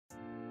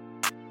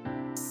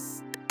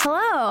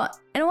Hello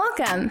and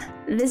welcome.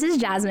 This is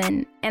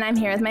Jasmine and I'm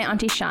here with my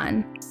auntie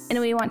Sean, and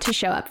we want to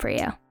show up for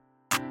you.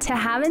 To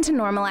have and to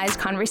normalize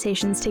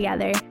conversations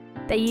together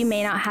that you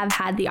may not have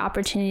had the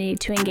opportunity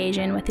to engage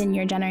in within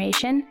your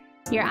generation,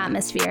 your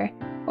atmosphere,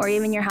 or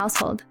even your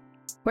household.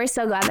 We're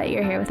so glad that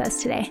you're here with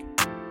us today.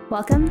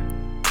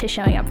 Welcome to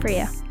Showing Up For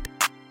You.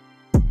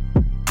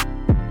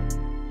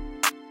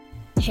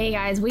 Hey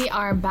guys, we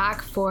are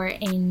back for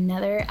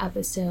another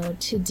episode.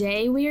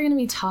 Today we are going to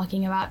be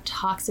talking about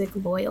toxic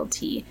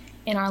loyalty.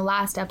 In our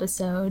last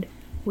episode,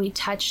 we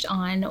touched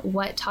on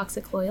what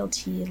toxic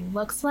loyalty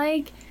looks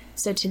like.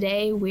 So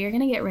today we are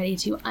going to get ready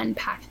to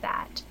unpack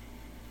that.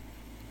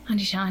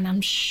 Auntie Sean,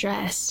 I'm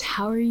stressed.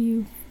 How are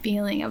you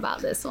feeling about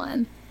this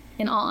one,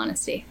 in all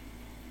honesty?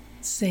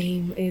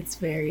 Same. It's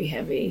very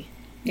heavy.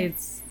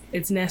 It's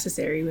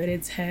necessary, but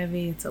it's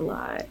heavy. It's a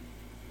lot.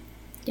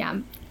 Yeah.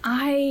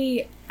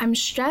 I'm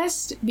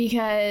stressed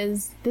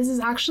because this is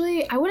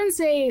actually, I wouldn't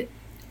say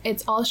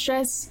it's all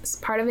stress.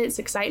 Part of it's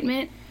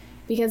excitement,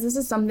 because this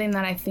is something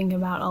that I think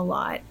about a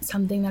lot,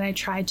 something that I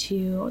try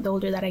to, the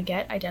older that I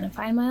get,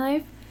 identify in my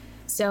life.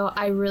 So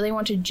I really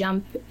want to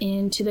jump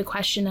into the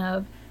question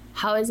of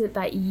how is it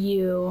that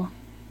you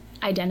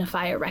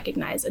identify or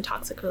recognize a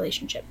toxic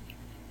relationship?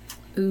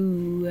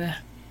 Goodness,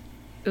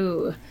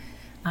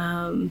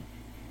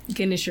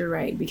 you're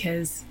right,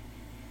 because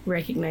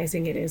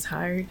recognizing it is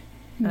hard.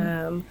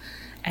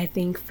 I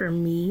think for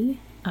me,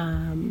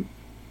 a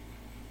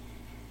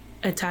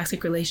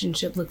toxic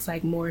relationship looks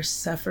like more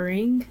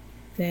suffering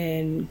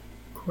than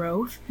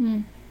growth.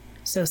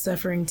 So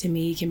suffering to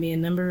me can be a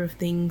number of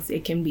things.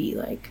 It can be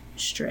like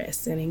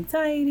stress and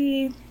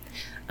anxiety,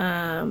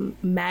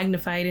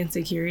 magnified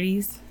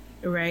insecurities,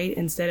 right?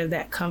 Instead of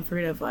that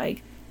comfort of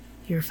like,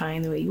 you're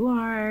fine the way you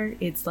are,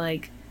 it's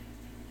like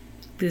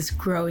this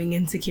growing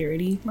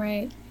insecurity.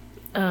 Right.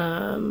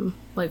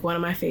 Like one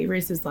of my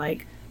favorites is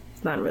like,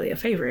 it's not really a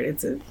favorite,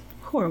 it's a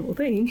horrible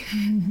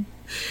thing.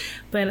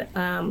 But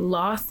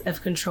loss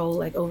of control,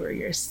 like over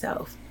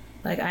yourself.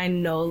 Like I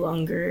no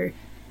longer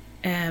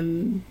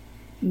am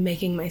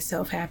making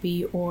myself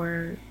happy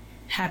or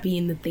happy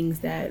in the things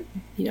that,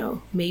 you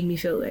know, made me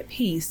feel at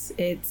peace.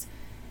 It's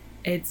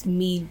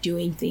me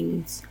doing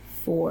things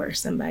for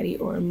somebody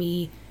or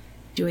me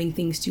doing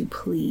things to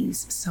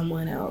please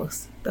someone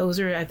else. Those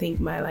are, I think,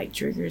 my like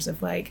triggers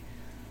of like,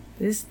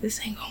 this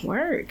ain't gonna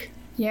work.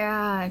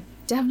 Yeah,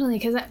 definitely.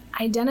 Because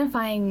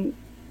identifying,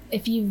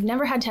 if you've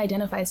never had to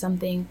identify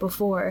something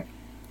before,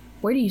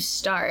 where do you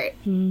start?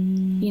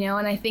 You know,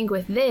 and I think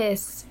with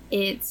this,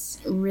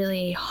 it's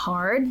really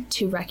hard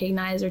to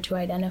recognize or to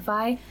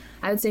identify.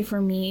 I would say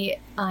for me,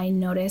 I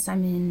notice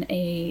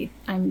my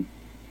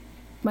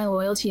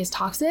loyalty is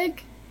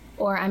toxic,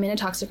 or I'm in a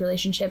toxic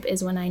relationship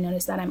is when I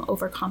notice that I'm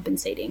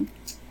overcompensating.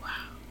 Wow.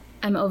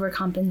 I'm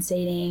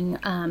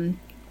overcompensating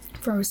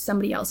for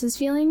somebody else's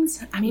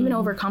feelings. I'm even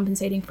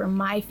overcompensating for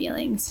my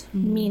feelings,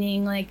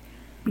 meaning like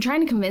I'm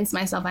trying to convince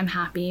myself I'm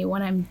happy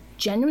when I'm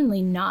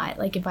genuinely not.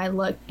 Like if I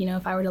look, you know,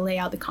 if I were to lay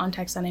out the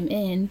context that I'm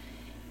in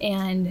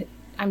and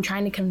I'm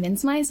trying to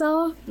convince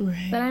myself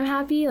that I'm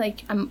happy,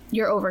 like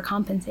you're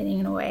overcompensating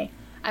in a way.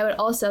 I would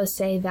also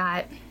say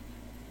that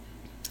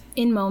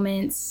in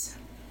moments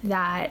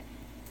that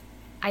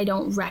I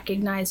don't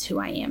recognize who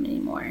I am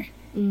anymore,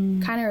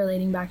 kind of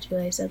relating back to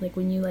what I said, like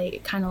when you lay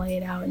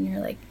it out and you're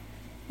like,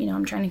 you know,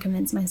 I'm trying to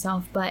convince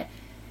myself, but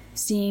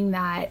seeing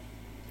that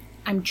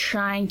I'm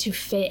trying to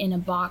fit in a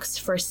box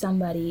for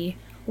somebody,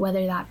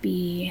 whether that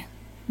be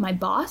my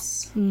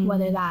boss,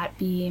 whether that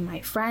be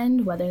my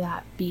friend, whether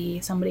that be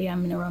somebody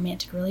I'm in a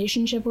romantic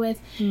relationship with,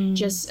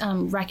 just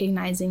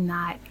recognizing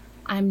that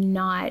I'm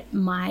not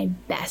my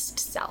best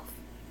self.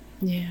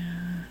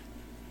 Yeah.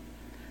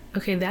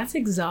 Okay, that's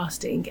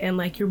exhausting. And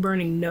like you're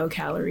burning no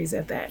calories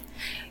at that.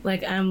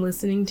 Like I'm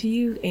listening to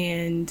you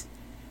and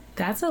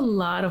that's a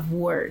lot of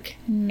work.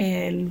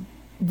 And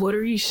what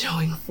are you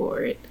showing for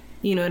it?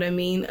 You know what I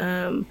mean?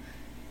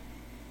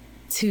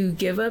 To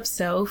give up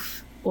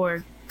self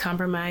or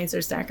compromise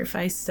or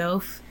sacrifice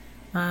self,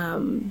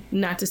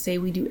 not to say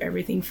we do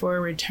everything for a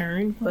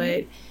return,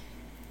 but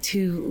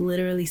to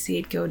literally see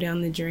it go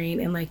down the drain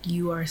and like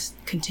you are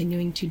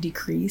continuing to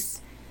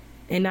decrease,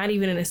 and not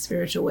even in a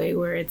spiritual way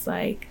where it's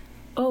like,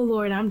 oh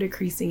Lord, I'm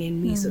decreasing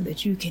in me so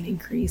that you can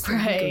increase and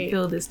you can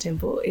fill this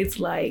temple. It's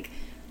like,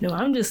 no,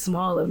 I'm just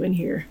small up in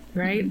here,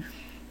 right?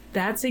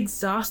 That's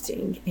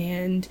exhausting.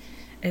 And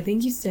I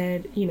think you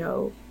said, you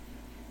know,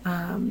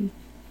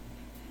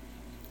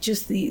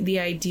 just the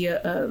idea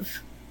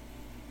of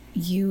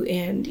you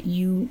and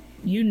you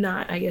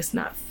not, I guess,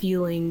 not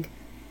feeling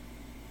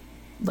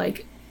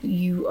like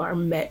you are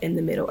met in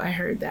the middle. I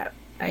heard that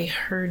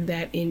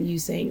in you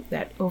saying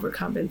that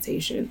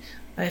overcompensation.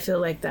 I feel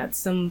like that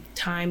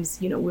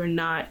sometimes, you know, we're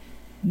not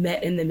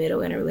met in the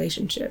middle in a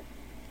relationship.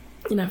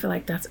 And I feel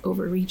like that's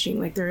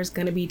overreaching. Like there's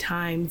going to be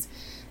times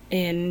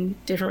in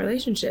different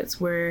relationships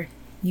where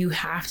you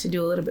have to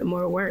do a little bit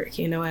more work.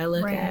 You know, I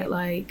look at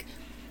like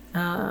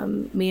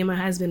me and my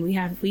husband,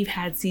 we've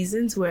had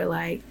seasons where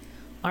like,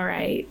 all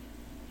right,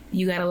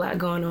 you got a lot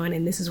going on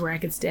and this is where I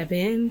could step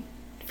in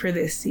for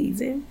this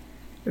season,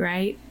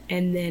 right?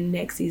 And then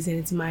next season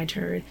it's my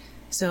turn.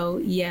 So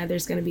yeah,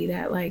 there's gonna be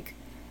that, like,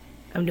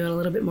 I'm doing a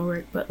little bit more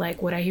work, but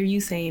like what I hear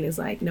you saying is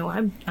like, no,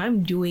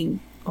 I'm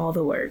doing all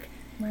the work,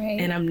 right?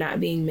 And I'm not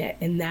being met,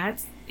 and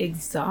that's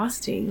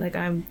exhausting. Like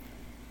I'm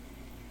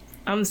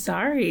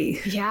sorry.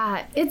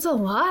 Yeah, it's a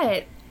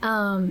lot.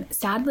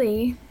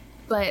 Sadly,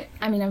 but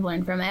I mean, I've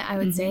learned from it. I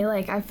would say,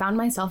 like, I've found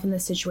myself in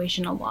this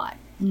situation a lot,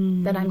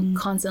 that I'm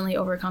constantly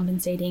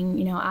overcompensating.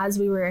 You know, as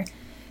we were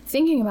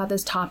thinking about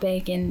this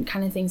topic and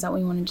kind of things that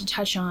we wanted to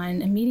touch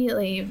on,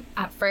 immediately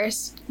at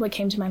first what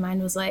came to my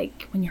mind was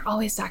like, when you're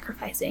always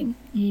sacrificing.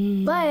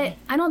 But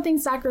I don't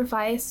think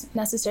sacrifice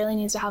necessarily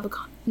needs to have a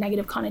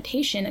negative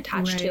connotation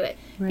attached to it,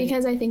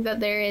 because I think that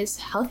there is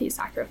healthy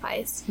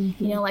sacrifice.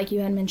 You know, like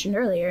you had mentioned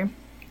earlier,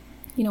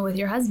 you know, with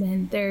your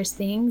husband, there's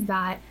things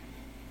that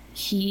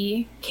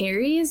he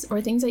carries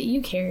or things that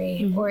you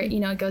carry, or, you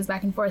know, it goes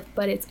back and forth,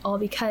 but it's all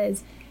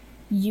because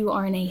you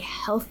are in a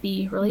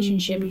healthy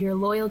relationship. Your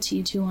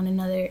loyalty to one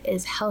another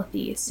is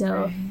healthy.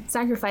 So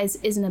sacrifice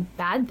isn't a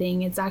bad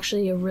thing. It's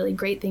actually a really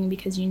great thing,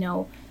 because, you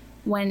know,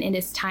 when it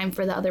is time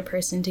for the other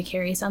person to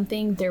carry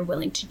something, they're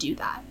willing to do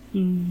that.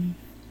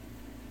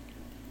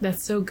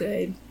 That's so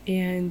good.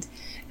 And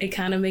it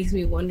kind of makes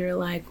me wonder,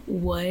 like,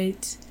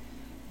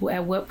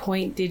 at what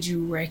point did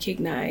you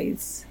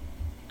recognize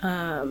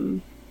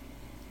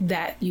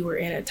that you were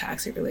in a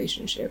toxic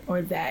relationship,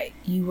 or that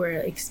you were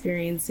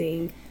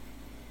experiencing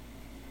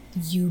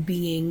you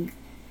being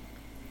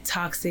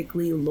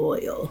toxically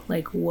loyal?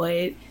 Like,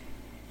 what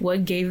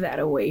gave that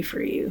away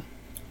for you?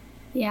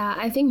 Yeah,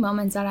 I think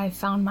moments that I've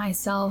found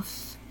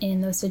myself in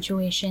those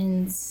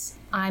situations,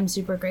 I'm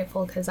super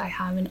grateful because I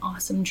have an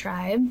awesome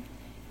tribe,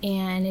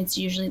 and it's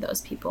usually those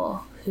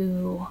people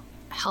who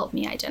help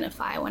me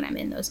identify when I'm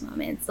in those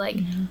moments. Like,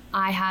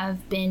 I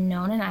have been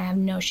known, and I have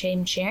no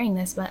shame sharing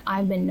this, but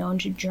I've been known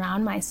to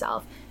drown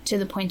myself to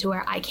the point to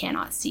where I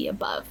cannot see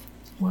above.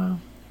 Wow.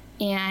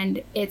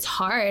 And it's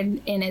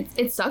hard, and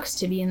it sucks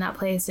to be in that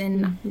place.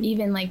 And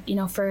even, like, you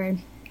know, for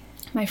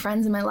my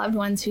friends and my loved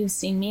ones who've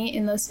seen me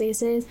in those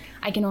spaces,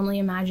 I can only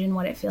imagine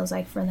what it feels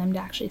like for them to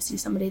actually see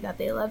somebody that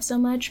they love so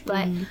much.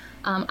 But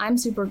I'm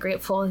super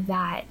grateful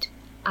that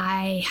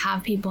I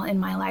have people in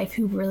my life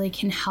who really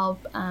can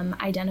help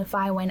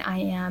identify when I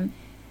am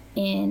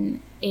in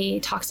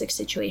a toxic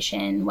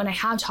situation, when I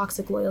have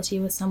toxic loyalty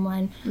with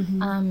someone.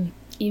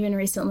 Even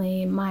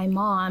recently, my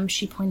mom,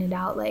 she pointed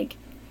out, like,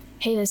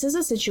 hey, this is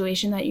a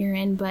situation that you're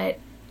in, but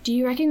do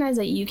you recognize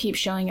that you keep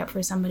showing up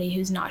for somebody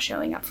who's not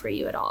showing up for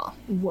you at all?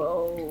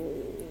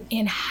 Whoa.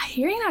 And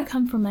hearing that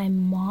come from my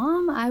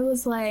mom, I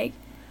was like,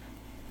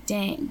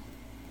 dang,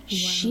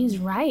 she's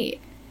right.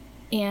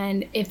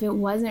 And if it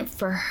wasn't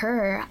for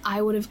her,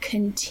 I would have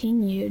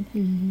continued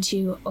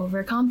to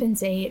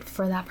overcompensate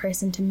for that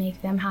person to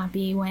make them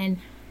happy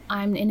when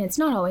and it's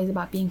not always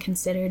about being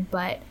considered,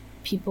 but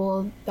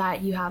people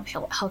that you have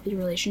healthy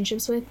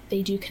relationships with,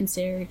 they do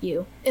consider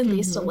you at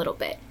least a little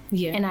bit.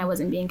 Yeah. And I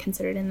wasn't being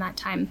considered in that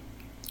time.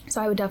 So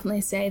I would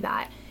definitely say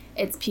that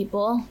it's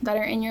people that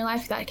are in your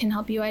life that can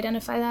help you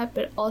identify that.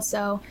 But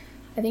also,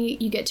 I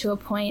think you get to a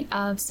point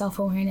of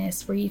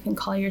self-awareness where you can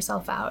call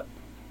yourself out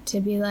to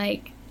be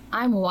like,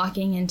 I'm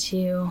walking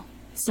into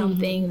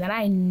something that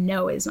I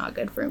know is not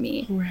good for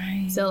me.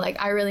 Right. So, like,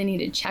 I really need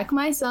to check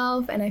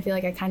myself. And I feel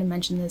like I kind of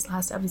mentioned this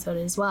last episode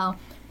as well.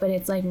 But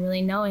it's like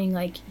really knowing,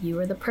 like, you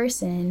are the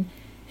person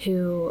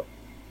who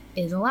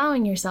is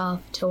allowing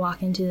yourself to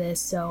walk into this.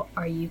 So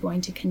are you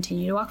going to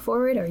continue to walk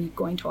forward, or are you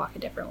going to walk a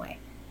different way?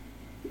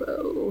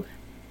 Whoa.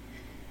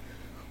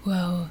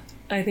 Well,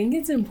 I think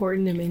it's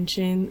important to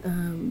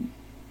mention,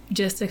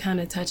 just to kind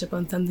of touch up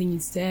on something you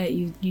said,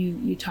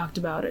 you talked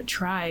about a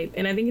tribe.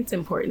 And I think it's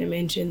important to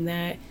mention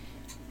that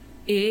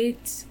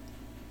it's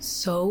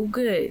so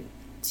good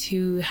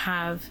to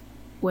have,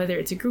 whether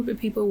it's a group of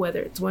people,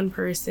 whether it's one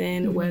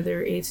person,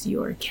 whether it's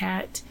your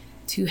cat,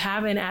 to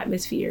have an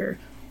atmosphere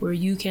where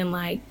you can,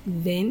 like,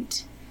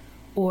 vent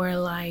or,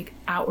 like,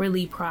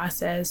 outwardly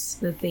process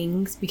the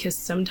things, because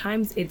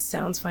sometimes it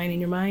sounds fine in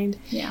your mind.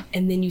 Yeah.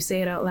 And then you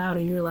say it out loud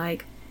and you're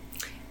like,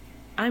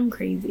 I'm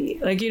crazy.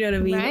 Like, you know what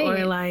I mean? Right.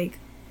 Or like,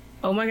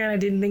 oh my God, I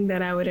didn't think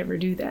that I would ever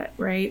do that.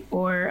 Right.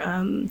 Or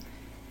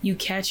you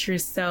catch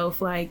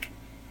yourself, like,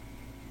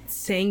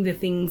 saying the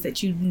things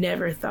that you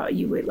never thought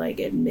you would, like,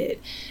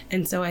 admit.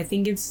 And so I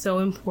think it's so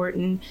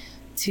important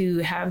to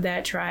have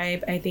that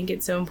tribe. I think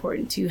it's so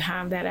important to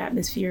have that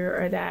atmosphere,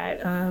 or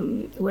that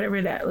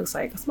whatever that looks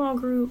like, a small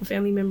group, a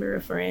family member,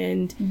 a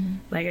friend.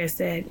 Like I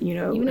said, you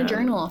know, even a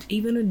journal.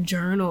 Even a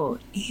journal.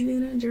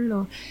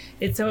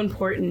 It's so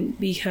important,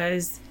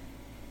 because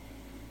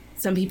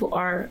some people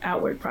are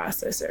outward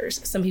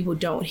processors. Some people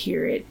don't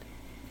hear it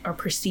or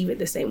perceive it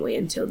the same way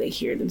until they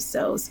hear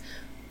themselves,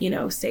 you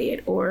know, say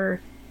it.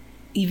 Or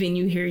even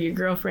you hear your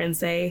girlfriend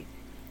say,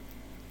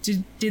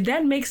 did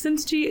that make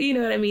sense to you? You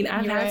know what I mean?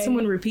 I've had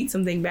someone repeat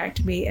something back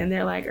to me, and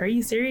they're like, are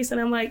you serious?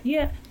 And I'm like,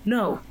 yeah,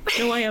 no,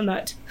 I am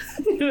not.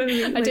 You know what I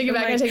mean? I take it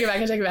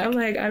back. I'm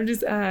like, I'm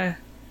just, and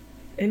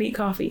eat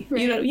coffee.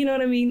 Right. You know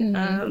what I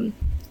mean?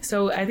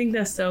 So I think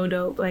that's so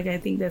dope. Like, I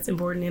think that's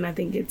important, and I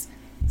think it's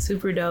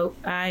super dope.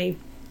 I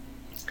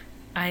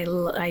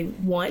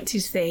want to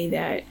say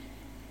that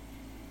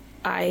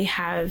I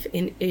have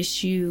an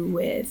issue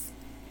with,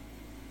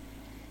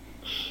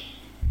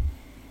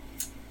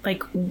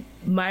 like,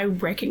 my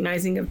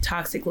recognizing of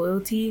toxic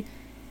loyalty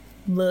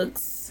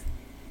looks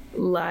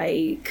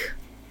like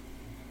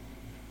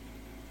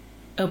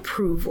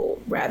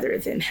approval rather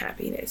than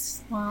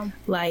happiness. Wow.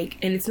 Like,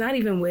 and it's not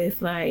even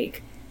with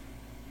like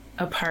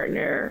a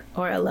partner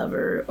or a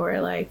lover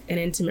or like an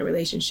intimate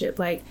relationship.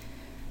 Like,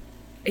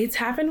 it's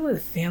happened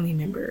with family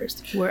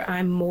members where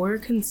I'm more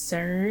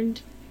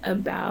concerned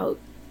about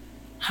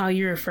how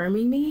you're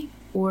affirming me,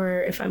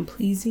 or if I'm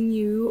pleasing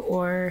you,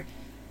 or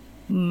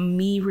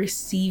me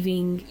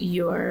receiving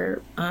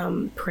your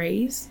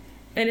praise.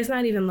 And it's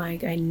not even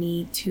like I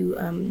need to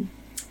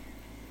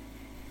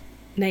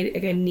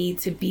I need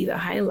to be the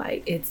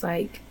highlight. It's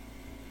like,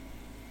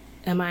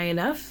 am I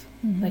enough?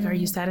 Mm-hmm. Like, are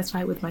you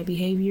satisfied with my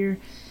behavior?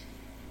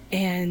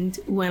 And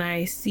when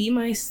I saw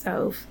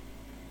myself,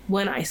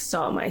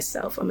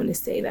 I'm going to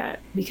say that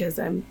because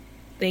I'm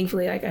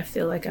thankfully, like, I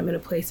feel like I'm in a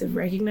place of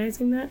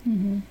recognizing that.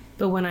 Mm-hmm.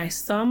 But when I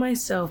saw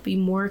myself be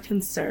more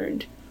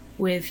concerned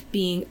with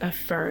being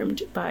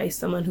affirmed by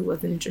someone who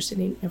wasn't interested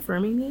in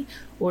affirming me,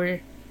 or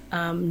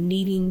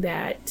needing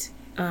that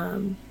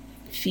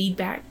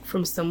feedback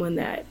from someone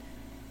that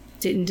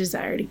didn't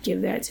desire to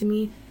give that to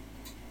me,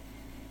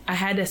 I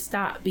had to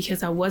stop,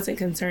 because I wasn't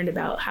concerned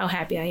about how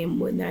happy I am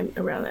when I'm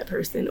around that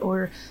person,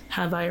 or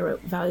how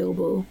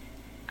valuable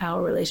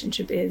our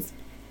relationship is.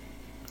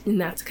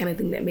 And that's the kind of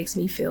thing that makes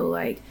me feel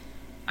like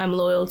I'm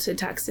loyal to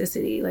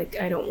toxicity. Like,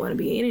 I don't want to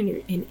be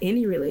in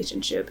any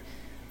relationship.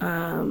 I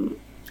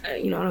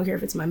don't care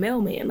if it's my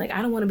mailman. Like,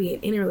 I don't want to be in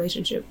any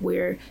relationship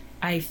where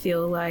I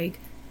feel like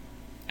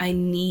I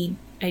need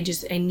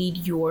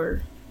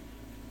your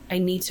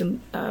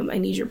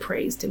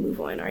praise to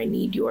move on, or I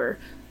need your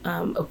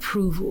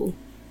approval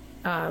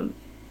to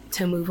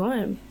move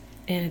on.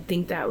 And I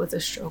think that was a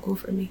struggle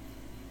for me.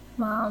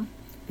 Wow.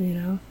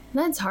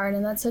 That's hard,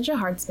 and that's such a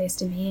hard space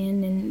to be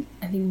in, and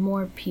I think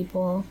more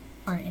people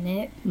are in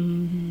it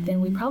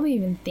than we probably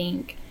even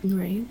think.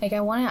 Right. Like,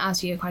 I want to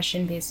ask you a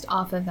question based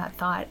off of that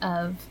thought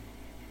of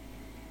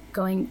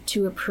going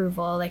to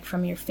approval, like,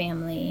 from your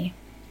family.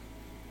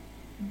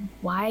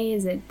 Why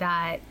is it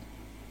that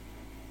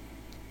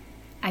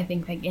I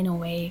think, like, in a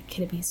way,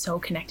 could it be so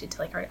connected to,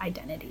 like, our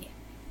identity?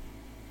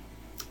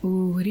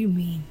 Ooh, what do you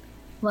mean?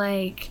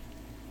 Like,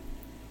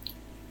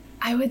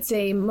 I would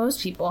say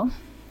most people,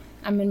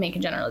 I'm going to make a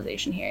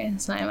generalization here,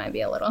 so I might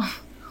be a little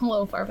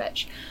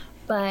far-fetched,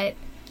 but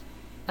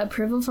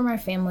approval from our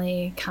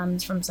family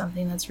comes from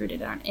something that's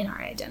rooted in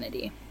our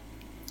identity.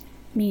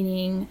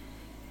 Meaning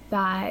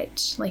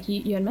that, like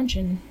you had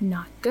mentioned,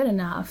 not good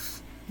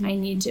enough. I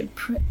need to,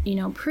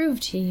 prove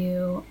to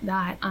you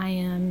that I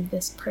am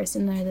this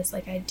person, or this,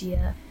 like,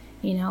 idea,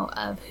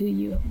 of who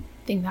you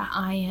think that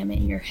I am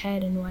in your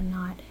head and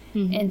whatnot.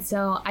 Mm-hmm. And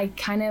so I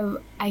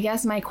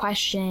guess my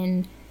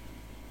question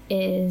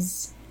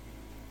is,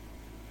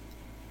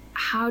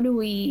 how do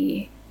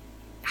we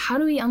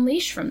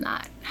unleash from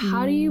that?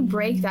 How do you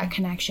break that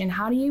connection?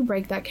 How do you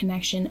break that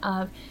connection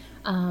of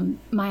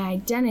my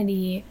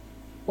identity,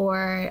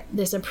 or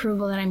this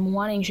approval that I'm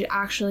wanting should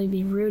actually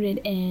be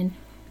rooted in,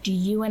 do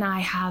you and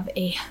I have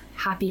a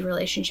happy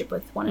relationship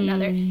with one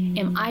another?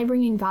 Am I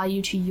bringing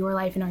value to your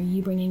life, and are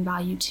you bringing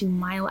value to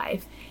my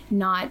life?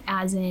 Not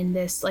as in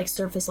this, like,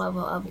 surface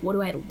level of, what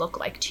do I look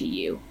like to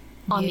you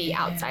on the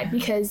outside?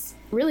 Because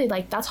really,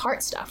 like, that's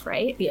heart stuff,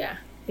 right? Yeah.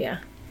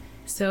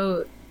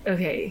 So,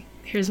 okay,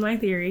 here's my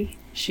theory.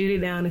 Shoot it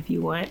down if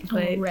you want.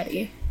 But I'm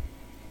ready.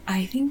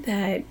 I think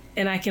that,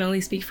 and I can only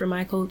speak for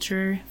my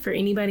culture, for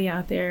anybody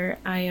out there,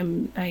 I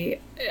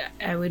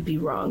would be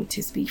wrong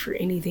to speak for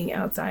anything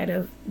outside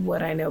of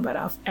what I know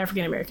about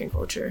African American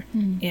culture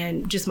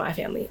and just my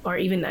family, or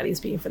even not even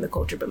speaking for the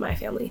culture, but my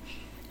family.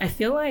 I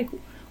feel like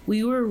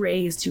we were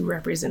raised to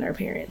represent our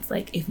parents.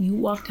 Like, if you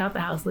walked out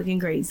the house looking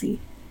crazy,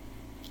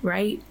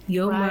 right?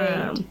 Your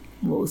mom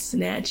will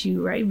snatch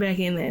you right back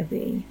in that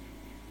thing.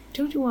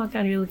 Don't you walk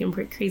out here looking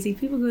crazy.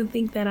 People gonna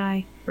think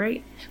that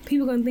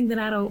People gonna think that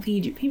I don't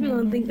feed you. People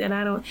gonna think that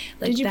I don't.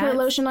 Like, did you put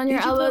lotion on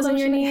your elbows and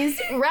your knees?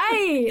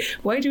 Right.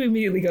 Why'd you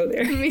immediately go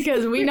there?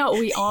 Because we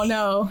all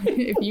know.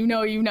 If you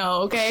know, you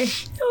know. Okay.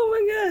 Oh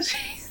my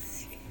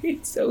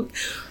gosh.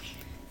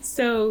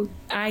 So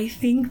I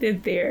think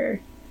that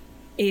there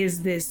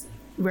is this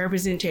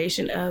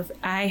representation of,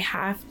 I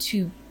have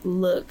to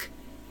look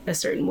a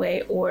certain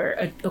way,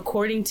 or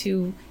according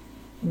to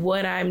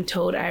what I'm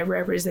told I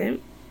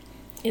represent.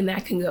 And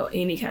that can go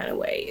any kind of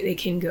way. It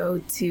can go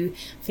to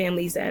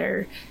families that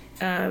are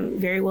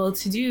very well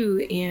to do,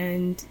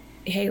 and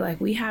hey, like,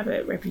 we have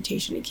a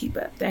reputation to keep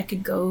up. That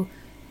could go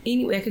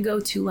anyway. That could go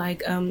to,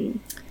 like,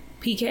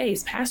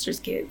 PKs, pastors'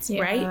 kids,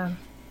 right?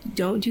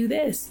 Don't do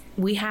this.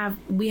 We have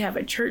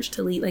a church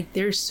to lead. Like,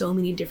 there's so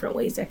many different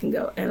ways that can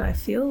go. And I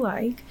feel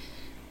like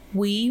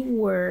we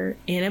were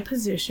in a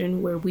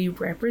position where we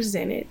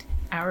represented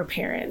our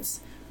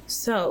parents.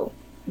 So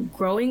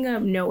growing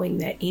up knowing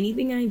that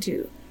anything I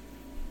do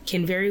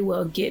can very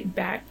well get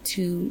back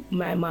to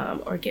my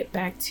mom or get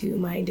back to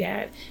my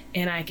dad,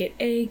 and I could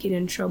A, get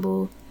in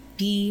trouble,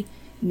 B,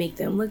 make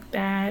them look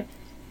bad,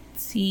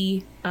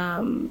 C,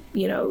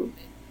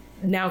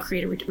 now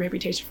create a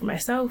reputation for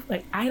myself.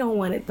 Like, I don't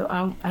want it though.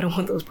 I don't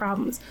want those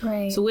problems.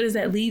 Right. So what does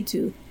that lead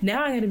to?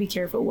 Now I got to be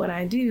careful what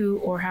I do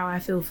or how I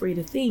feel free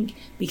to think,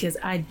 because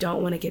I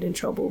don't want to get in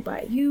trouble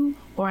by you,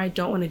 or I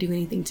don't want to do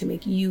anything to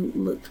make you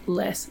look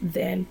less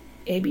than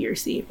A, B, or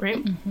C,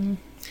 right? Mm-hmm.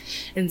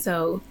 And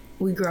so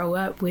we grow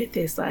up with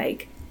this,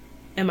 like,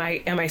 am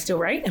I still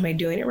right? Am I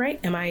doing it right?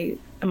 Am I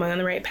on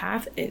the right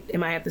path?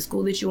 Am I at the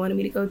school that you wanted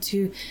me to go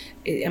to?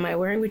 Am I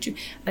wearing what you,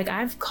 like,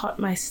 I've caught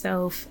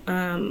myself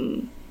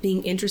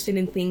being interested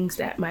in things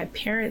that my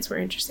parents were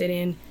interested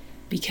in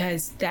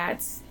because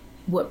that's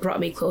what brought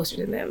me closer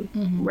to them,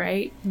 mm-hmm.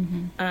 right?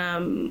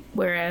 Mm-hmm.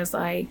 Whereas,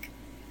 like,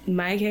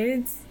 my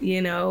kids,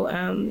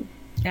 I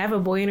have a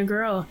boy and a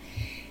girl.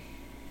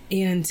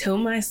 And until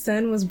my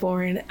son was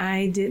born,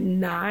 I did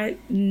not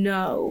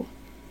know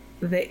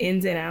the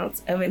ins and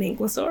outs of an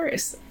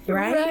ankylosaurus,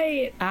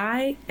 right?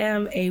 I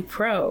am a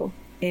pro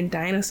in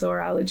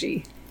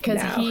dinosaurology.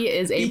 Because he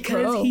is a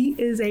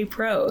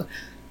pro.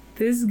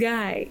 This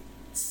guy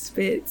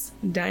spits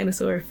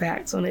dinosaur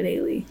facts on a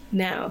daily.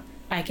 Now,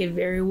 I could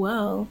very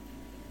well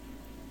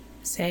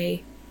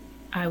say,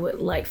 I would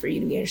like for you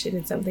to be interested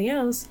in something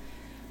else,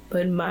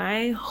 but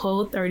my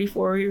whole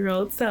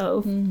 34-year-old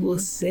self mm-hmm. will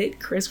sit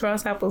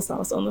crisscross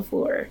applesauce on the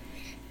floor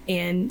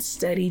and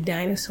study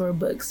dinosaur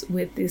books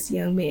with this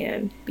young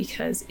man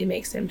because it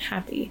makes him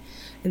happy.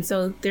 And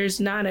so there's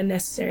not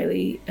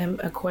necessarily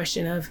a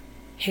question of,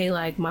 hey,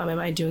 like, Mom, am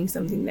I doing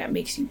something that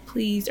makes you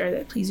pleased or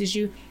that pleases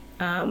you?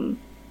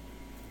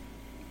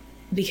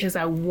 Because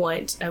I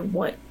want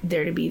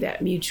there to be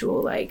that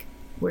mutual, like,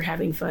 we're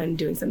having fun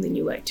doing something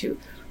you like too.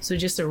 So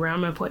just to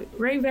round my point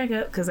right back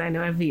up, because I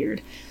know I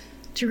veered,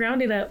 to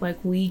round it up, like,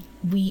 we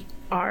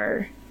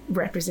are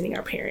representing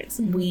our parents.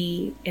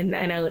 Mm-hmm.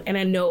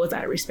 I know it was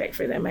out of respect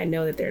for them. I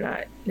know that they're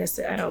not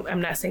necessarily,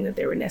 I'm not saying that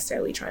they were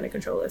necessarily trying to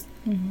control us,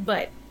 mm-hmm.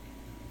 but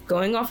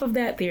going off of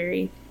that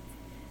theory,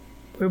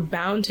 we're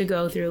bound to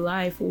go through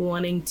life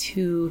wanting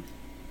to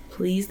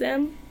please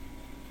them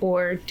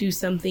or do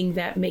something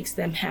that makes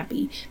them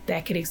happy.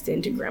 That could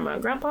extend to grandma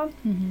and grandpa.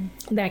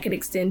 Mm-hmm. That could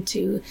extend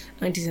to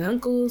aunties and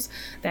uncles.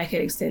 That could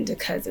extend to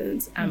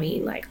cousins. Mm-hmm. I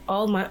mean, like,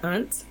 all my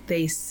aunts,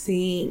 they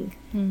sing.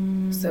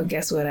 Mm-hmm. So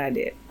guess what I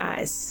did?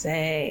 I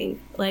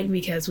sang. Like,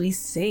 because we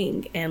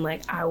sing, and,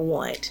 like, I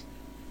want,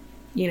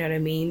 you know what I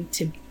mean,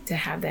 to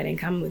have that in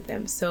common with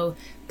them. So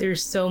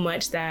there's so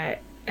much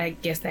that I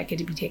guess that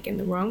could be taken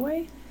the wrong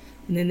way.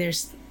 And then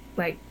there's,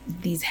 like,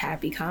 these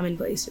happy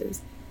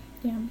commonplaces.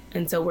 Yeah.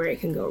 And so where it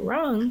can go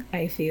wrong,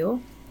 I feel,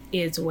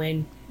 is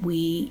when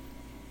we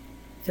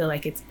feel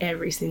like it's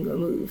every single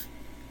move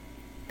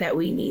that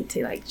we need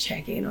to, like,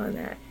 check in on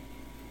that.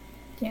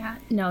 Yeah.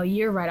 No,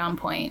 you're right on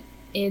point.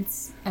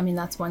 That's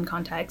one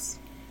context,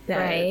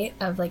 right?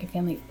 Of, like, a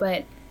family.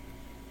 But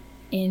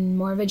in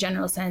more of a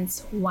general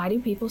sense, why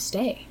do people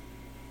stay?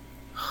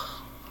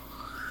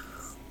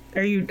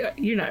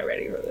 You're not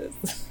ready for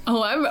this?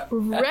 Oh, I'm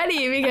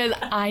ready because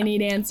I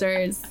need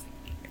answers.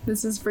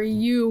 This is for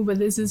you, but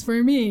this is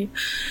for me.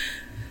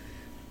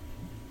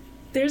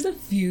 There's a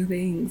few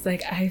things.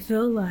 Like, I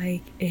feel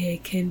like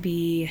it can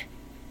be,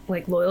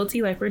 like,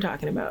 loyalty, like we're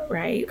talking about,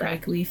 right?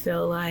 Like, we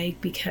feel like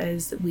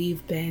because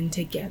we've been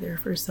together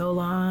for so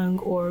long,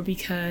 or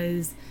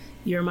because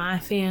you're my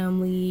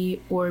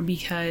family, or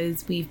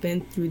because we've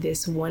been through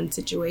this one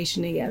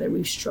situation together,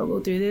 we've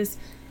struggled through this,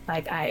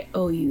 like, I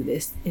owe you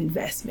this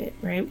investment,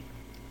 right?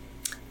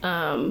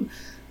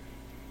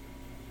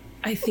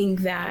 I think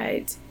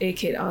that it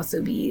could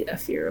also be a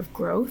fear of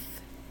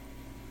growth.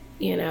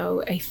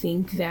 I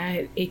think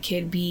that it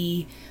could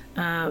be,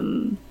 I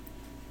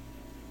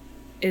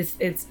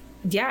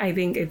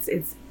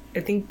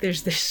think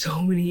there's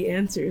so many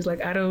answers.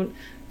 Like, I don't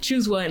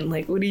choose one.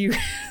 Like, what do you?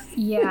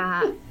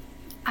 Yeah,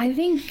 I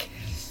think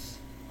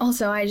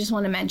also I just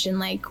want to mention,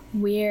 like,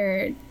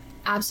 we're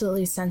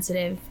absolutely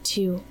sensitive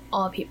to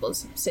all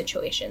people's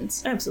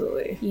situations.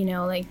 Absolutely.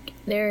 Like,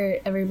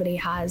 everybody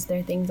has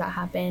their things that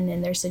happen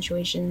and their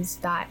situations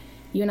that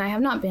you and I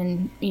have not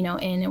been, in,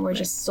 and we're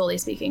just solely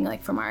speaking,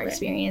 like, from our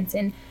experience.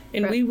 And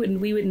we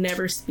would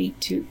never speak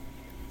to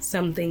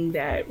something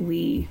that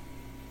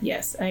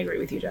yes, I agree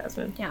with you,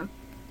 Jasmine. Yeah.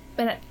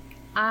 But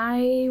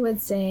I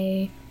would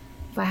say,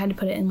 if I had to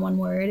put it in one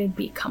word, it'd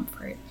be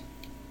comfort.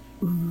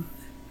 Ooh.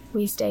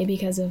 We stay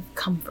because of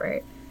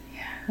comfort.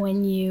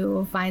 When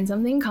you find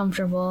something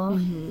comfortable,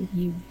 mm-hmm.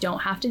 you don't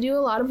have to do a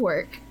lot of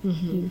work.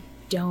 Mm-hmm. You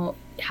don't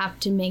have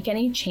to make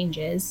any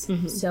changes.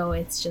 Mm-hmm. So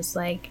it's just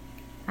like,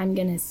 I'm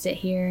going to sit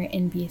here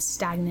and be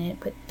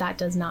stagnant, but that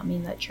does not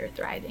mean that you're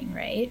thriving,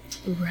 right?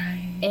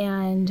 Right.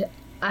 And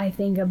I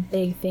think a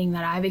big thing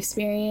that I've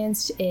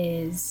experienced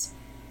is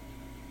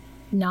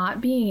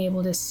not being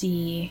able to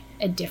see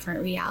a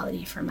different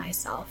reality for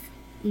myself.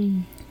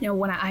 Mm.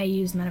 When I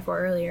used the metaphor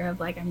earlier of,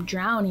 like, I'm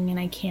drowning and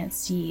I can't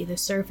see the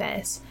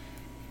surface,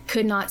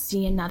 could not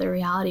see another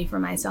reality for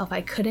myself. I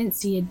couldn't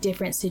see a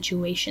different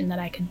situation that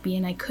I could be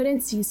in. I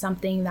couldn't see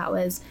something that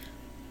was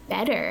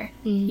better,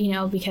 you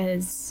know,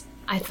 because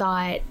I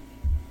thought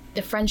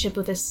the friendship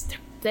with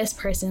this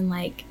person,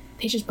 like,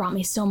 they just brought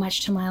me so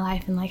much to my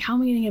life, and like, how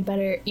am I gonna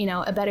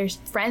get a better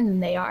friend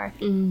than they are?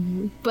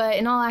 But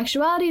in all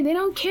actuality, they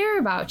don't care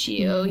about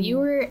you. You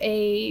were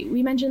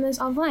we mentioned this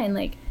offline,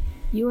 like,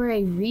 you were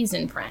a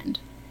reason friend.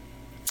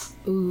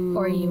 Ooh.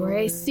 Or you were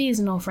a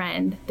seasonal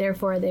friend.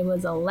 Therefore, there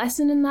was a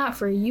lesson in that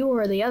for you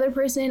or the other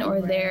person,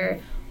 or there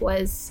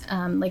was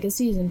like a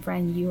seasoned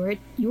friend. You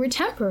were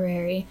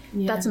temporary.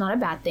 That's not a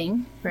bad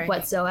thing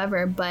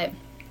whatsoever. But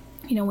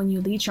you know, when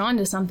you leech on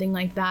to something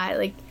like that,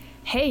 like,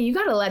 hey, you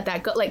gotta let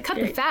that go. Like, cut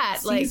the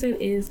fat. Season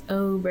is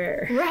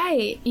over.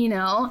 Right. You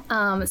know.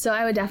 So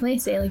I would definitely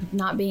say, like,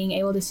 not being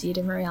able to see a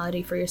different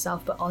reality for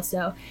yourself, but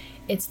also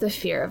it's the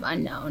fear of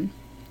unknown.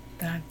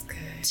 That's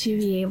good. To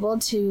be able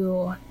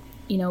to,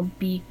 you know,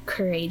 be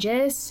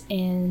courageous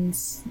and,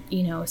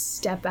 you know,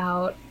 step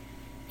out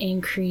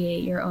and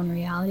create your own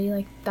reality,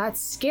 like, that's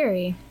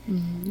scary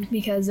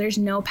because there's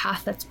no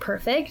path that's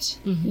perfect.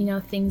 You know,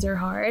 things are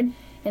hard,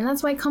 and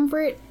that's why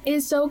comfort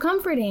is so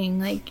comforting.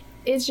 Like,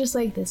 it's just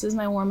like, this is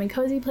my warm and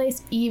cozy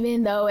place,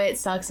 even though it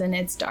sucks and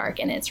it's dark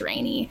and it's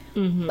rainy,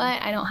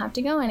 but I don't have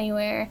to go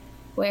anywhere.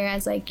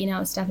 Whereas, like, you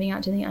know, stepping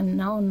out to the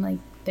unknown, like,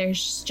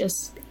 there's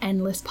just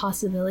endless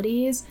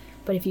possibilities,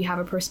 but if you have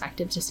a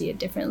perspective to see it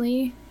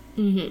differently,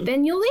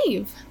 then you'll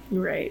leave.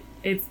 Right.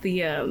 It's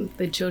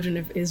the children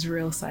of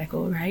Israel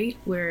cycle, right?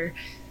 Where,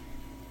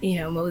 you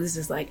know, Moses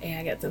is like, hey,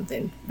 I got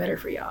something better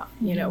for y'all.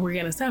 You know, we're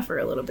going to suffer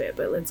a little bit,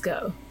 but let's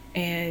go.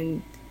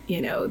 And,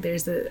 you know,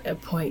 there's a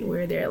point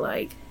where they're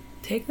like,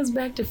 take us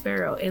back to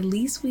Pharaoh. At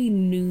least we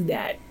knew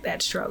that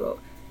struggle.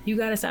 You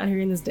got us out here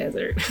in this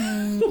desert.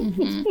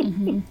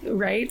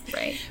 Right?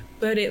 Right.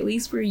 But at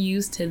least we're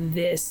used to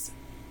this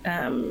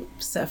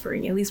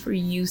suffering. At least we're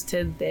used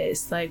to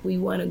this. Like, we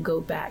want to go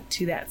back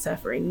to that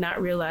suffering,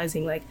 not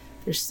realizing, like,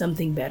 there's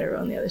something better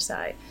on the other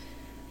side.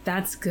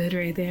 That's good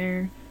right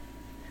there.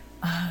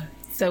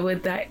 So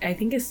with that, I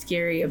think it's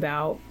scary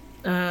about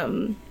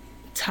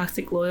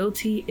toxic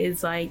loyalty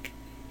is, like,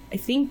 I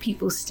think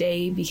people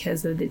stay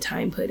because of the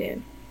time put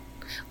in.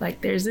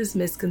 Like, there's this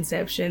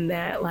misconception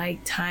that, like,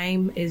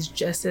 time is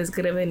just as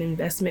good of an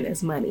investment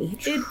as money.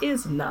 It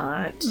is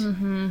not.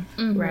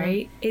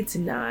 Right? It's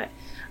not.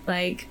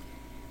 Like,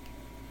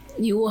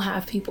 you will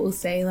have people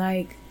say,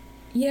 like,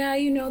 yeah,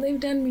 you know, they've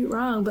done me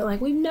wrong, but, like,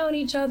 we've known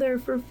each other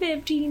for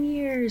 15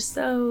 years,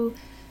 so...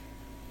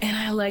 And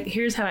I, like,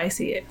 here's how I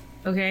see it,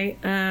 okay?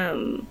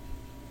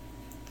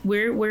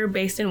 We're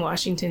based in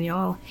Washington,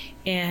 y'all,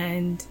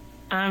 and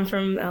I'm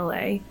from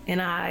LA,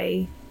 and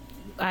I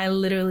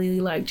literally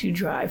like to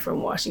drive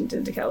from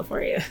Washington to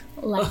California.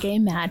 Like a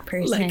mad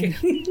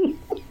person.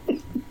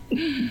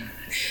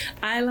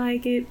 I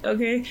like it,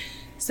 okay?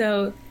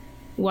 So...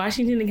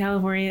 Washington to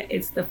California,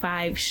 it's the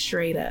 5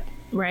 straight up,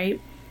 right?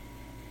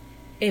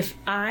 If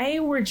I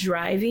were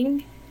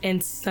driving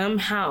and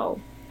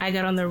somehow I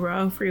got on the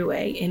wrong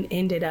freeway and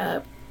ended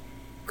up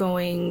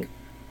going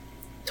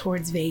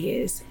towards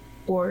Vegas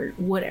or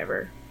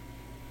whatever,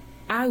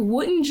 I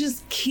wouldn't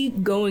just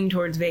keep going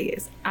towards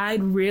Vegas.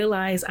 I'd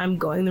realize I'm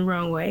going the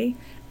wrong way,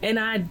 and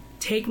I'd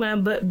take my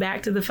butt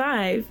back to the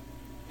 5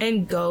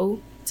 and go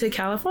to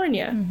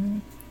California.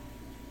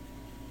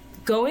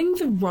 Going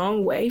the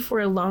wrong way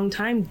for a long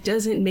time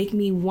doesn't make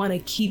me want to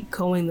keep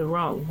going the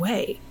wrong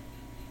way,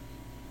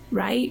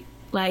 right?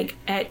 Like,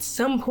 at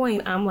some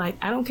point, I'm like,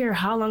 I don't care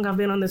how long I've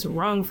been on this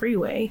wrong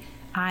freeway,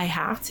 I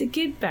have to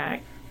get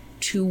back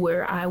to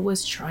where I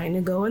was trying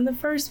to go in the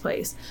first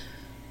place.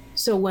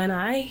 So when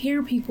I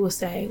hear people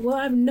say, well,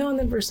 I've known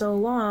them for so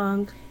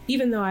long,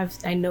 even though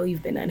I know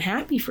you've been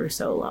unhappy for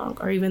so long,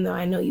 or even though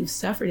I know you've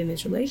suffered in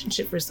this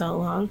relationship for so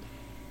long,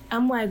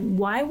 I'm like,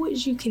 why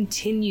would you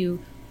continue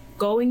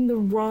going the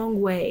wrong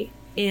way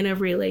in a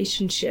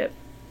relationship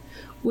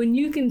when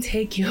you can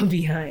take your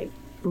behind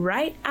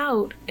right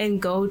out and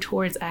go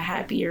towards a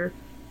happier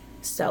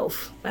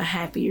self, a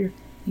happier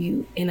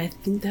you? And I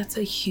think that's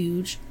a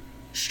huge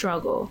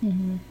struggle.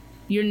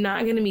 You're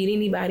not going to meet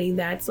anybody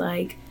that's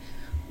like,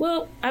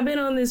 well, I've been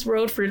on this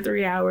road for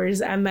 3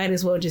 hours, I might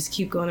as well just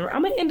keep going.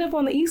 I'm gonna end up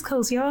on the East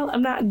Coast, y'all.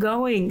 I'm not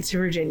going to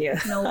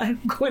Virginia. Nope.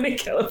 I'm going to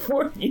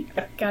California.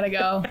 Gotta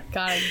go.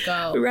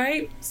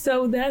 Right?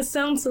 So that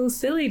sounds so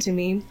silly to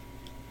me,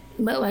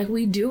 but, like,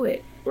 we do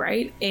it,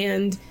 right?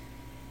 And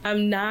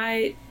I'm not,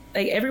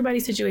 like,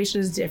 everybody's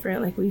situation is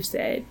different, like we've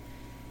said.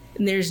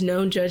 And there's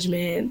no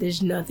judgment.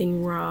 There's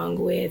nothing wrong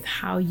with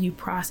how you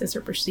process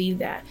or perceive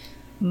that.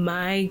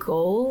 My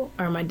goal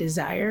or my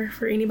desire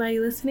for anybody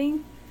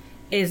listening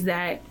is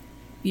that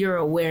your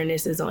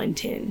awareness is on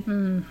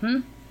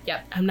 10.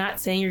 Yep. I'm not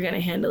saying you're going to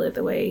handle it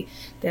the way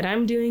that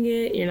I'm doing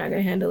it. You're not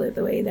going to handle it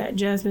the way that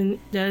Jasmine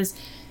does.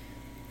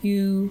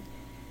 You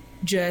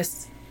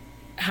just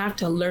have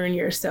to learn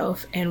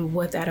yourself and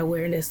what that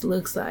awareness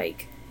looks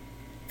like.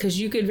 Because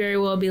you could very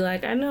well be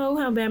like, I know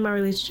how bad my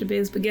relationship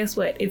is, but guess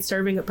what? It's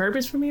serving a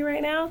purpose for me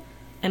right now,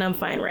 and I'm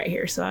fine right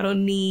here. So I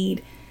don't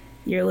need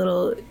your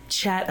little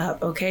chat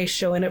up, okay,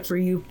 showing up for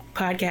you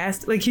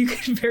podcast. Like you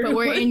could very But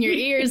we're well, in your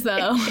ears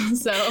though,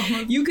 so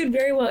you could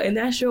very well, and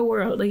that's your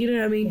world. Like, you know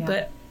what I mean? Yeah.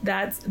 But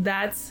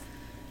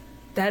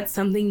that's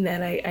something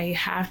that I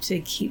have to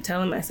keep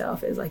telling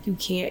myself is like, you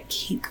can't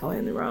keep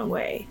going the wrong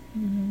way.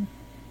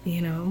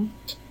 You know?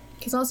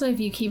 Because also, if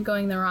you keep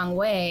going the wrong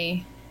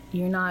way,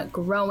 you're not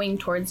growing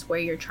towards where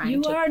you're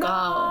trying to go.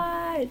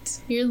 Not.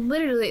 You're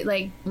literally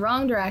like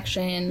wrong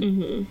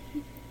direction.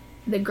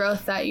 The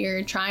growth that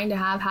you're trying to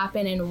have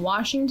happen in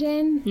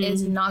Washington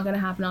is not going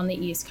to happen on the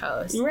East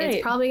Coast. Right.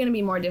 It's probably going to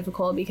be more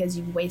difficult because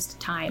you waste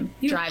time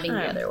driving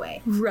the other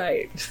way.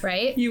 Right.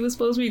 Right? You was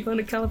supposed to be going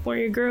to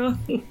California, girl.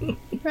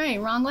 Right,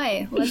 wrong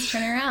way. Let's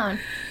turn around.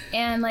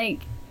 And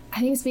like,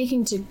 I think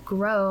speaking to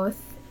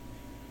growth,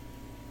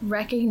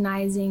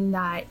 recognizing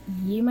that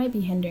you might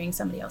be hindering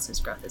somebody else's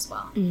growth as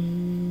well.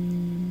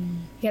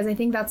 Because I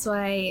think that's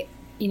why,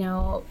 you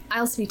know,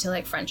 I'll speak to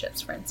like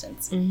friendships, for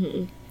instance.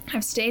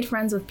 I've stayed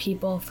friends with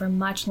people for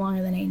much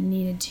longer than I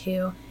needed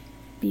to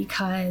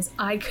because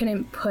I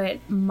couldn't put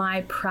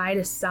my pride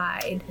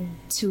aside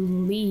to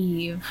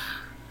leave,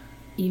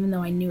 even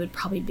though I knew it'd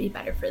probably be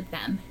better for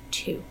them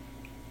too.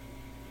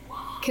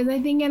 Because I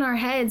think in our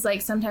heads,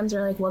 like sometimes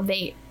we're like, well,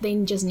 they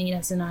just need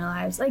us in our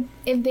lives. Like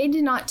if they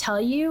did not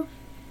tell you,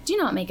 do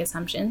not make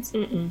assumptions.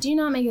 Do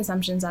not make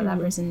assumptions that that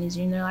person needs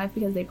you in their life,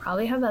 because they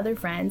probably have other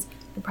friends.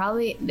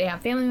 They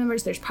have family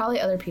members. There's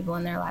probably other people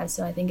in their lives.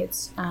 So I think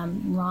it's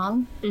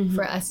wrong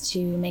for us to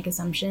make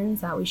assumptions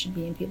that we should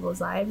be in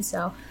people's lives.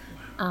 So,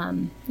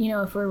 you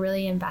know, if we're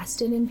really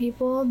invested in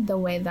people the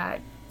way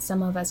that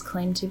some of us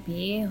claim to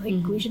be,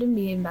 like we shouldn't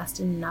be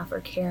invested enough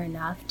or care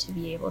enough to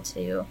be able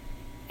to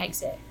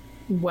exit.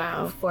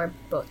 Wow. For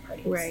both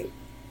parties. Right.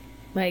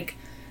 Like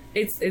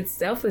it's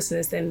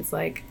selflessness, and it's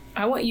like,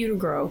 I want you to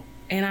grow,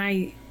 and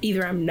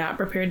I'm not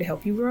prepared to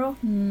help you grow,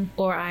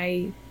 or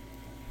I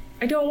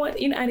don't want,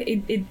 you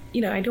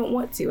know, I don't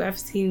want to. I've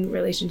seen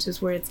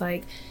relationships where it's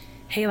like,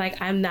 hey, like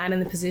I'm not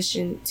in the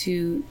position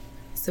to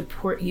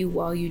support you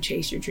while you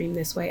chase your dream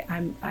this way.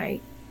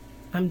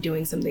 I'm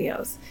doing something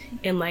else,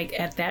 and like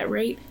at that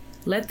rate,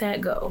 let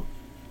that go,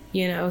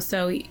 you know.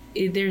 So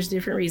there's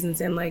different reasons,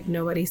 and like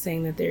nobody's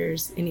saying that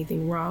there's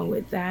anything wrong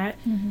with that,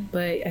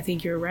 but I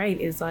think you're right.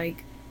 Is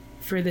like,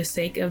 for the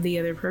sake of the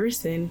other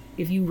person,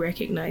 if you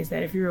recognize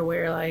that, if you're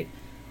aware, like,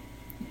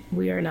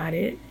 we are not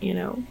it, you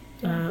know,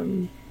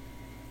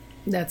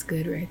 that's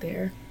good right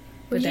there.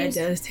 But that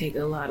does take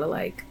a lot of,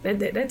 like,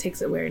 that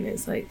takes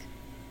awareness. Like,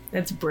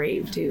 that's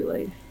brave too.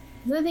 Like,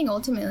 I think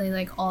ultimately,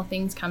 like, all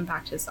things come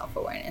back to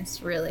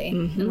self-awareness, really.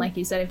 And like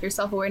you said, if your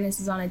self-awareness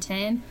is on a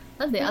 10,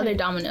 let the other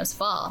dominoes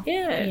fall.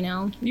 Yeah. You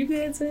know? You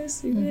good,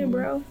 sis. You good,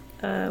 bro.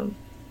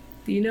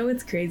 You know,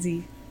 it's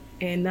crazy.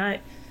 And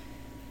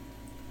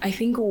I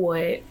think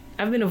what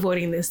I've been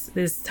avoiding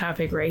this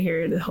topic right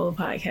here the whole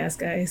podcast,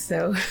 guys.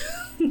 So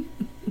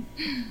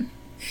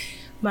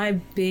my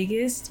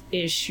biggest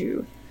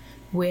issue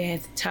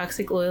with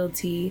toxic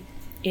loyalty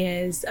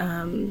is I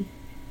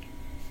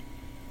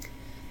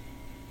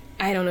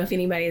don't know if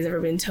anybody has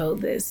ever been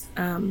told this.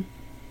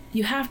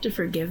 You have to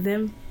forgive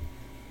them.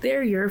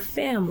 They're your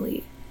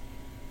family.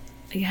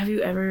 Like,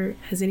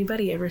 has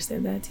anybody ever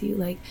said that to you?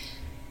 Like,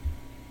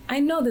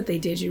 I know that they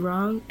did you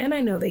wrong, and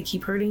I know they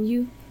keep hurting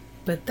you,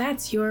 but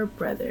that's your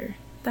brother,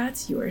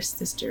 that's your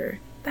sister,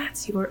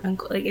 that's your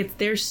uncle. Like,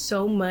 there's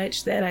so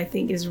much that I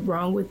think is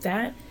wrong with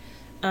that,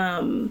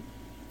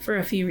 for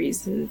a few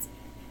reasons.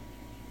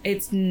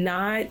 It's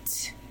not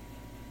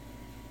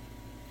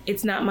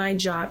my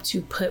job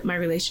to put my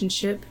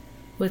relationship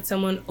with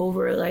someone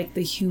over like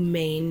the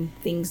humane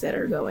things that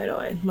are going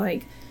on.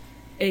 Like,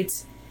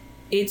 it's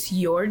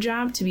your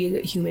job to be a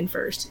good human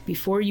first.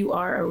 Before you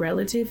are a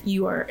relative,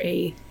 you are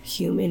a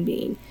human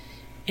being.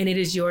 And it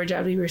is your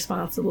job to be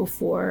responsible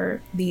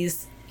for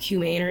these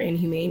humane or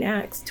inhumane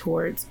acts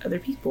towards other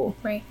people.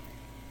 Right.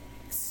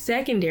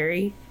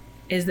 Secondary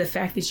is the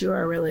fact that you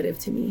are a relative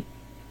to me.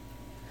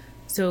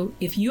 So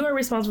if you are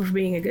responsible for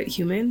being a good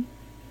human,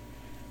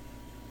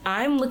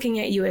 I'm looking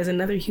at you as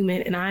another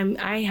human, and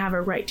I have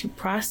a right to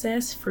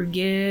process,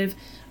 forgive,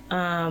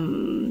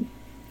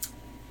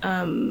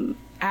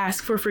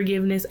 ask for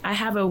forgiveness. I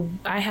have a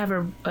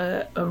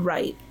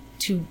right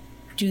to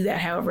do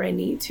that however I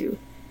need to.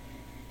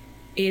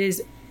 It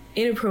is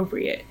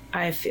inappropriate,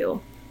 I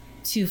feel,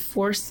 to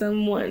force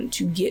someone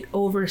to get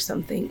over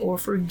something or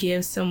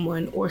forgive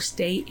someone or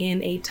stay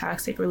in a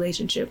toxic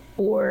relationship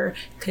or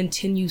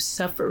continue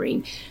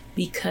suffering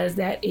because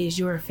that is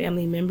your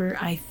family member.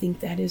 I think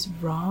that is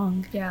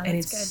wrong. Yeah, and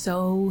it's good.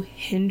 So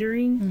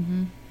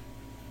hindering.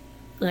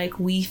 Like,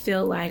 we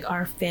feel like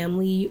our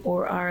family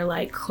or our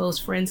like close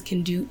friends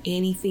can do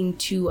anything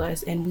to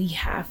us and we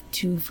have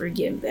to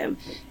forgive them.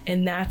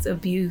 And that's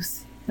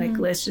abuse. Like,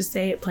 let's just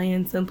say it plain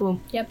and simple.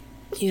 Yep.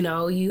 You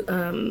know, you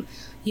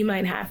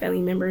might have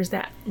family members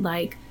that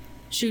like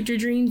shoot your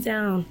dreams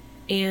down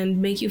and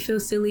make you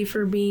feel silly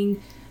for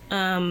being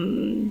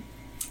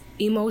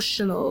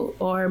emotional,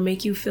 or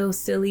make you feel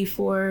silly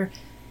for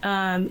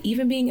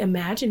even being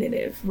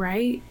imaginative,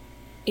 right?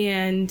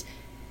 And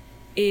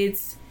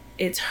it's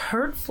it's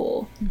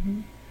hurtful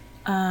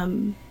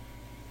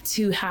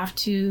to have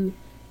to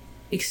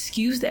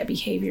excuse that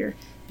behavior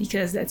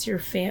because that's your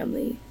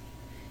family.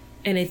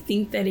 And I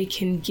think that it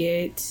can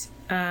get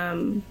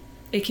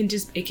it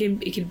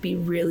can be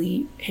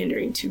really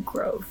hindering to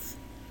growth.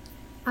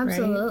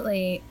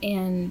 Absolutely. Right?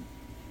 And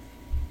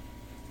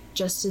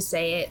just to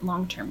say it,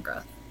 long-term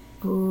growth.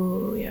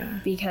 Oh, yeah.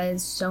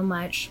 Because so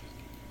much,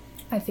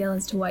 I feel,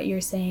 as to what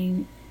you're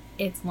saying,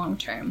 it's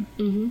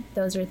long-term.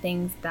 Those are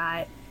things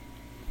that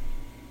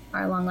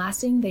are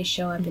long-lasting. They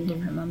show up in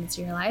different moments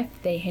of your life.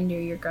 They hinder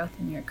your growth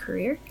in your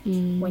career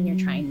when you're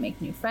trying to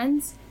make new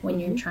friends, when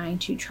you're trying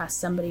to trust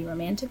somebody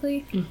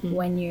romantically,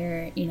 when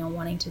you're,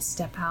 wanting to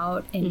step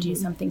out and do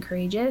something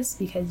courageous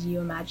because you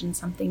imagine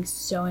something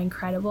so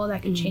incredible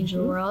that could change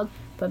the world,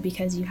 but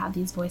because you have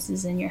these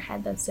voices in your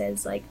head that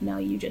says, like, no,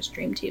 you just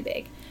dream too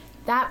big.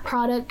 That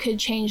product could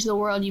change the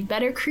world. You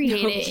better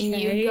create it,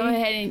 and you go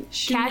ahead and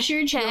cash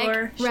your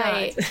check.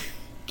 Right.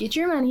 Get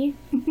your money,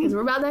 because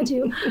we're about that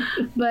too.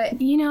 But,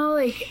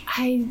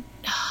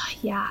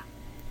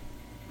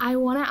 I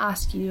want to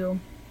ask you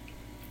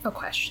a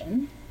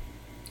question.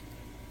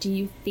 Do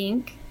you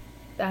think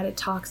that a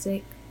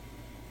toxic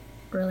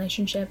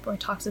relationship or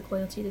toxic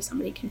loyalty to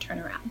somebody can turn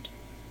around?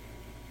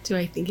 Do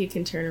I think it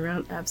can turn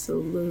around?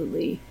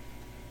 Absolutely.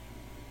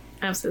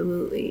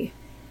 Absolutely.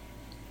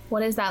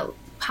 What is that?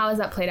 How has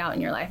that played out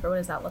in your life, or what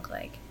does that look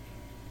like?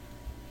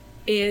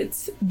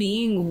 It's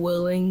being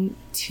willing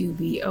to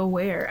be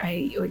aware.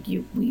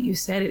 You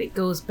said it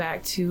goes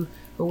back to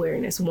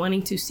awareness,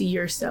 wanting to see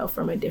yourself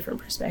from a different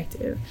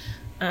perspective.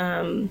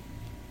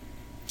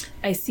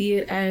 I see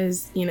it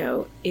as,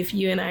 if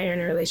you and I are in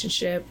a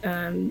relationship,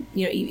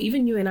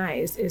 even you and I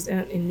is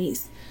in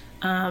Nice,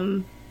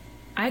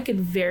 I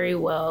could very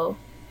well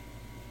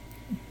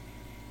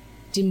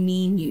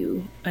demean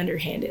you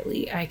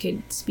underhandedly. I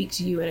could speak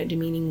to you in a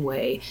demeaning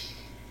way.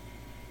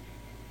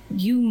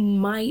 You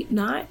might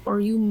not, or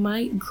you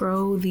might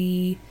grow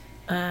the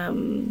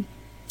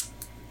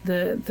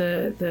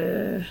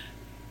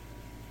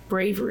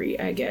bravery,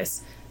 I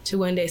guess, to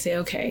one day say,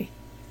 okay,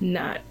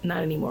 not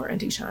anymore,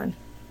 Auntie Sean.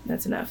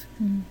 That's enough.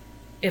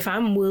 If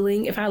I'm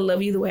willing, if I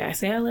love you the way I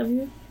say I love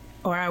you,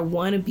 or I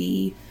want to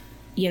be,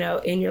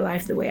 in your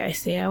life the way I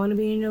say I want to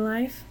be in your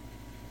life,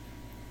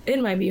 it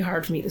might be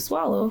hard for me to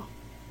swallow,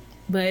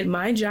 but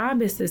my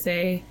job is to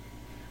say,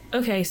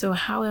 okay, so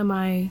what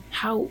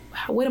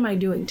am I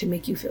doing to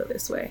make you feel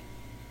this way?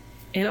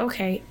 And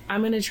okay,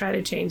 I'm going to try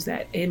to change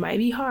that. It might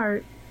be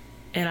hard,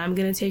 and I'm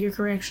going to take your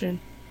correction,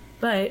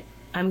 but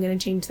I'm going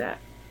to change that.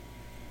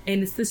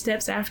 And it's the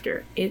steps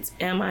after. It's,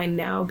 am I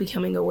now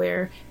becoming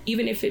aware,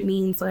 even if it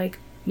means like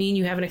me and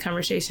you having a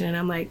conversation and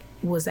I'm like,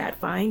 was that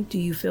fine? Do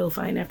you feel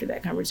fine after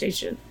that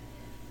conversation?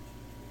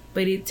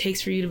 But it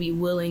takes for you to be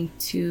willing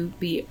to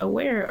be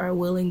aware, or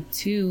willing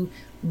to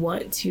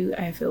want to,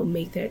 I feel,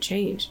 make that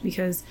change.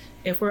 Because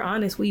if we're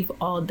honest, we've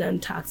all done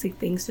toxic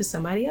things to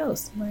somebody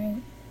else.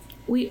 Right.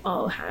 We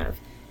all have.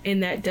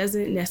 And that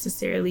doesn't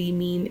necessarily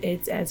mean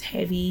it's as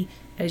heavy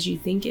as you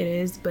think it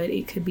is, but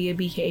it could be a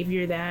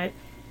behavior that,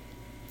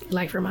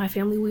 like for my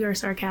family, we are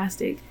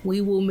sarcastic.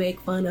 We will make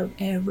fun of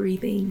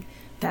everything.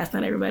 That's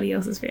not everybody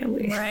else's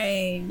family.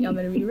 Right. Y'all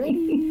better be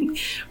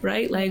ready.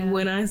 Right? Like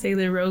when I say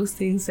the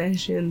roasting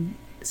session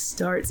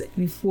starts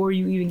before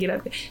you even get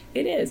up,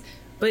 it is.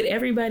 But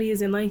everybody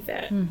isn't like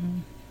that.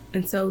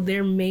 And so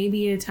there may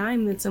be a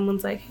time that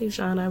someone's like, hey,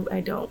 Sean,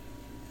 I don't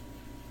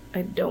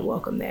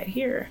welcome that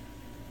here.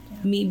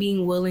 Yeah. Me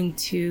being willing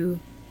to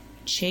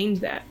change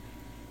that.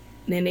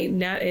 And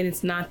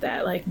it's not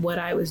that like what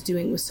I was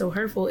doing was so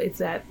hurtful. It's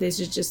that this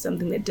is just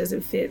something that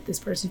doesn't fit this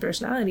person's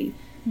personality.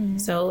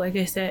 So like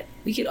I said,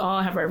 we could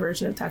all have our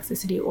version of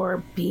toxicity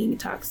or being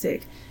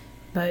toxic.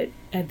 But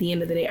at the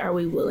end of the day, are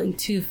we willing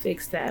to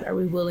fix that? Are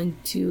we willing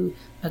to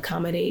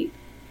accommodate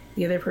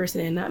the other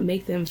person and not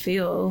make them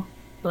feel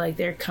like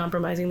they're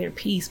compromising their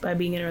peace by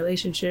being in a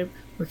relationship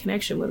or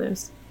connection with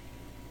us?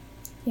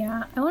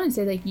 Yeah, I want to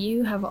say, like,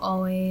 you have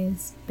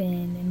always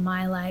been in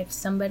my life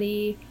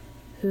somebody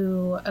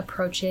who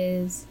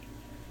approaches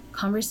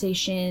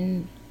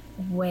conversation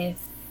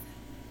with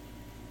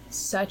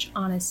such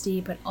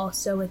honesty, but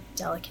also with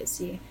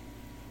delicacy.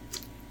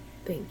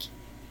 Thank you.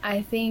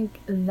 I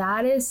think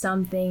that is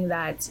something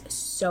that's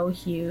so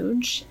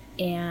huge.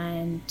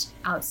 And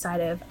outside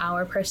of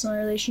our personal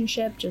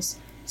relationship, just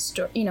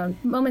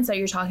moments that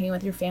you're talking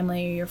with your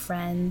family or your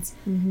friends,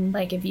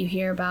 like if you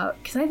hear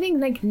about, because I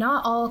think like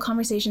not all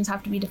conversations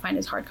have to be defined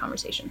as hard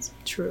conversations.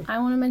 True. I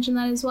want to mention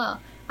that as well.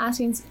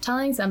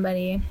 Telling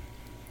somebody,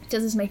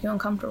 does this make you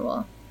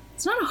uncomfortable?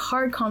 It's not a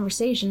hard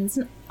conversation. It's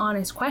an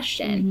honest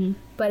question,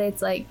 but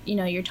it's like,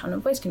 your tone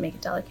of voice can make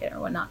it delicate or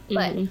whatnot.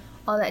 But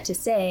all that to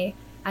say,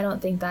 I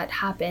don't think that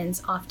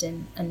happens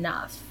often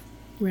enough.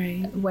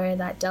 Right. Where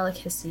that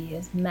delicacy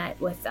is met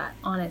with that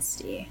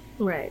honesty.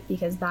 Right.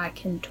 Because that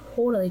can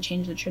totally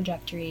change the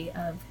trajectory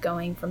of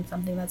going from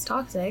something that's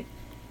toxic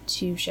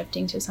to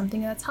shifting to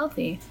something that's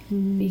healthy.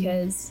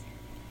 Because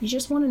you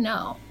just want to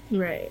know.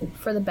 Right.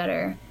 For the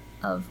better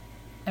of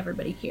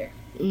everybody here.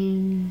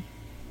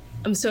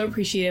 I'm so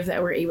appreciative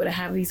that we're able to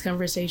have these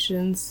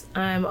conversations.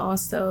 I'm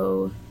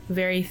also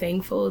very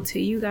thankful to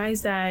you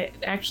guys that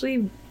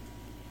actually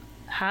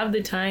have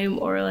the time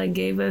or like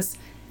gave us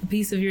a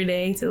piece of your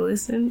day to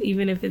listen,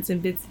 even if it's in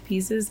bits and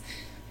pieces.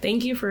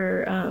 Thank you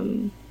for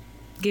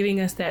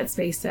giving us that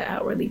space to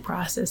outwardly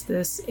process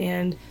this.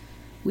 And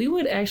we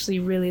would actually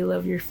really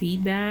love your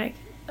feedback.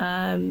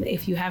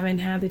 If you haven't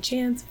had the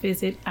chance,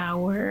 visit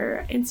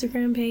our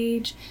Instagram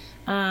page.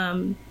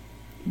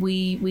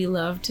 We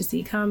love to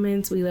see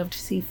comments. We love to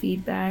see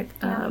feedback.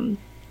 Yeah.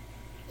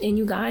 And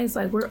you guys,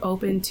 like, we're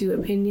open to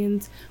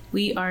opinions.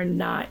 We are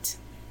not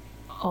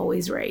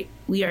always right.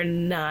 We are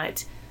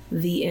not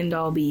the end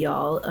all be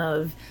all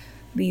of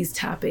these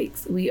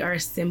topics. We are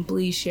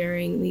simply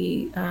sharing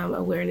the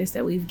awareness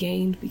that we've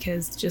gained,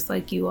 because just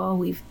like you all,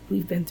 we've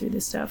been through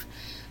this stuff.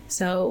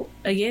 So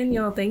again,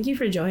 y'all, thank you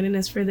for joining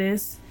us for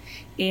this.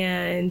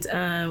 And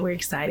we're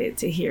excited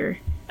to hear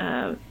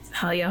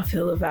how y'all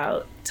feel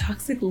about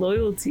toxic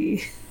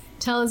loyalty.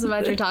 Tell us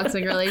about your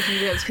toxic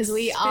relationships, because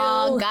we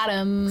all got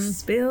them.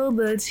 Spill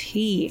the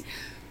tea.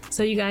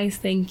 So you guys,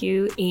 thank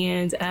you.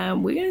 And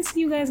we're going to see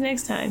you guys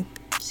next time.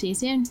 See you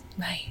soon.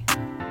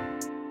 Bye.